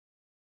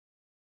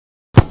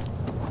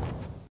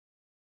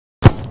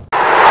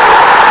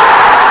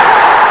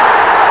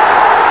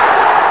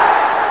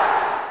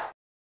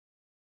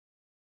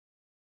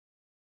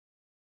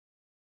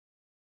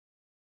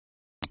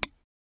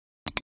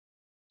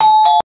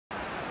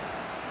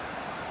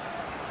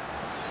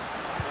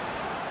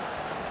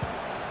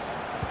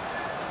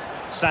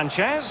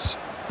Sanchez.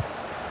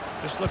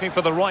 Just looking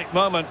for the right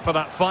moment for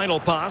that final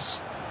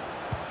pass.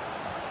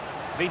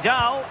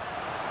 Vidal.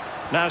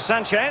 Now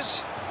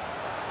Sanchez.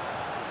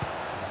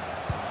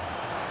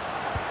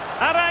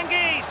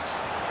 Aranguiz.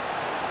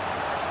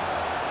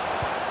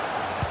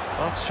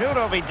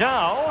 Arturo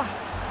Vidal.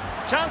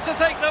 Chance to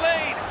take the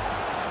lead.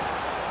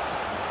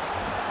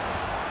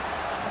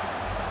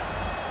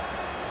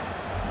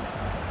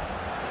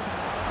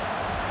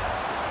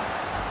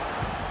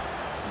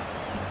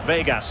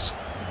 Vegas.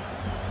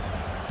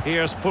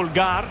 Here's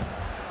Pulgar.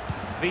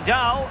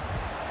 Vidal.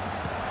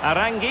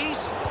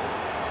 Aranguiz.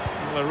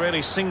 Well, a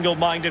really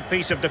single-minded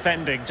piece of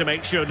defending to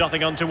make sure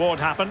nothing untoward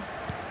happened.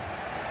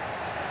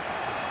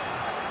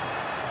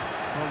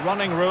 Well,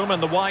 running room in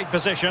the wide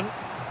position.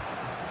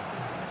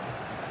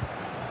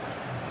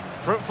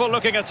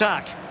 Fruitful-looking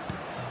attack.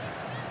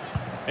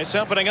 It's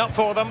opening up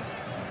for them.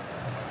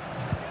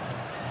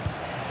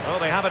 Oh,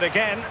 they have it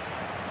again.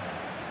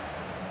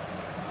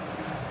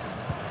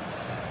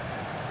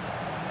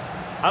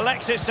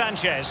 Alexis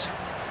Sanchez.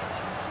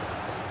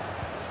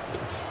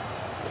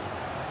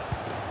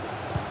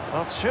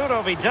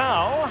 Arturo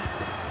Vidal.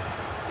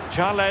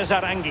 Charles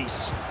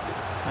Aranguiz.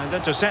 And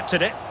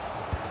intercepted it.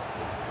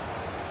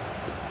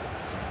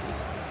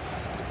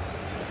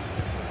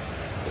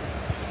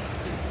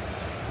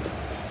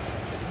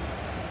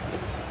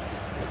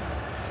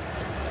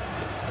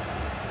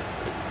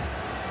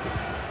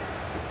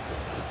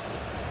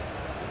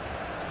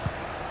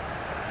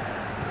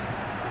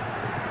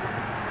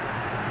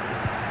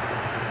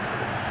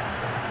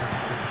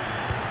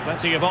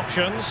 Plenty of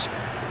options.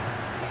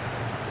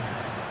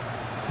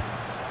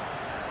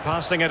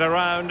 Passing it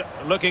around,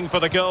 looking for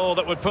the goal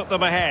that would put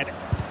them ahead.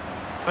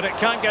 But it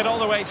can't get all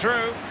the way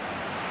through.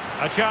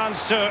 A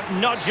chance to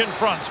nudge in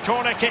front.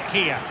 Corner kick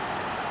here.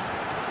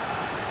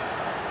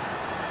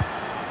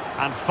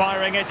 And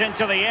firing it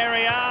into the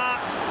area.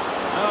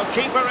 Oh,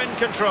 keeper in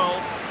control.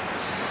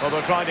 Well,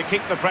 they're trying to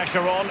keep the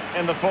pressure on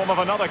in the form of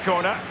another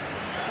corner.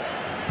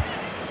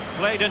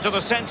 Played into the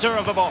centre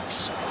of the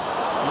box.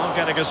 Not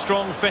getting a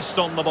strong fist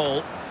on the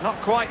ball. Not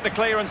quite the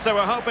clearance they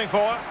were hoping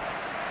for.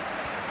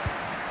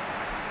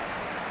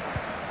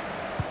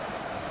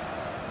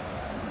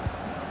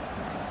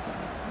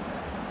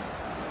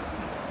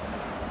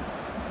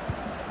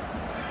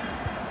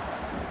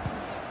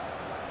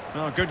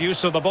 Oh, good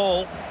use of the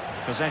ball.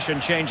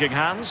 Possession changing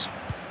hands.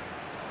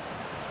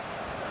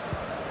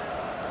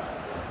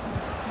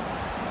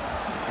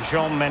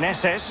 Jean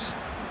Meneses.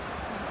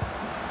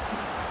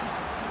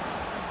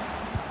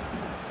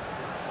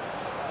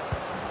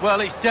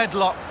 Well, it's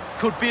deadlock.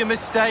 Could be a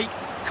mistake,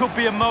 could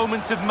be a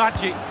moment of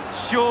magic.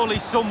 Surely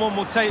someone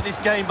will take this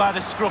game by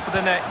the scruff of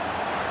the neck.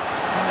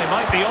 Well, they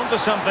might be onto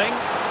something.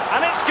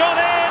 And it's gone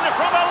in!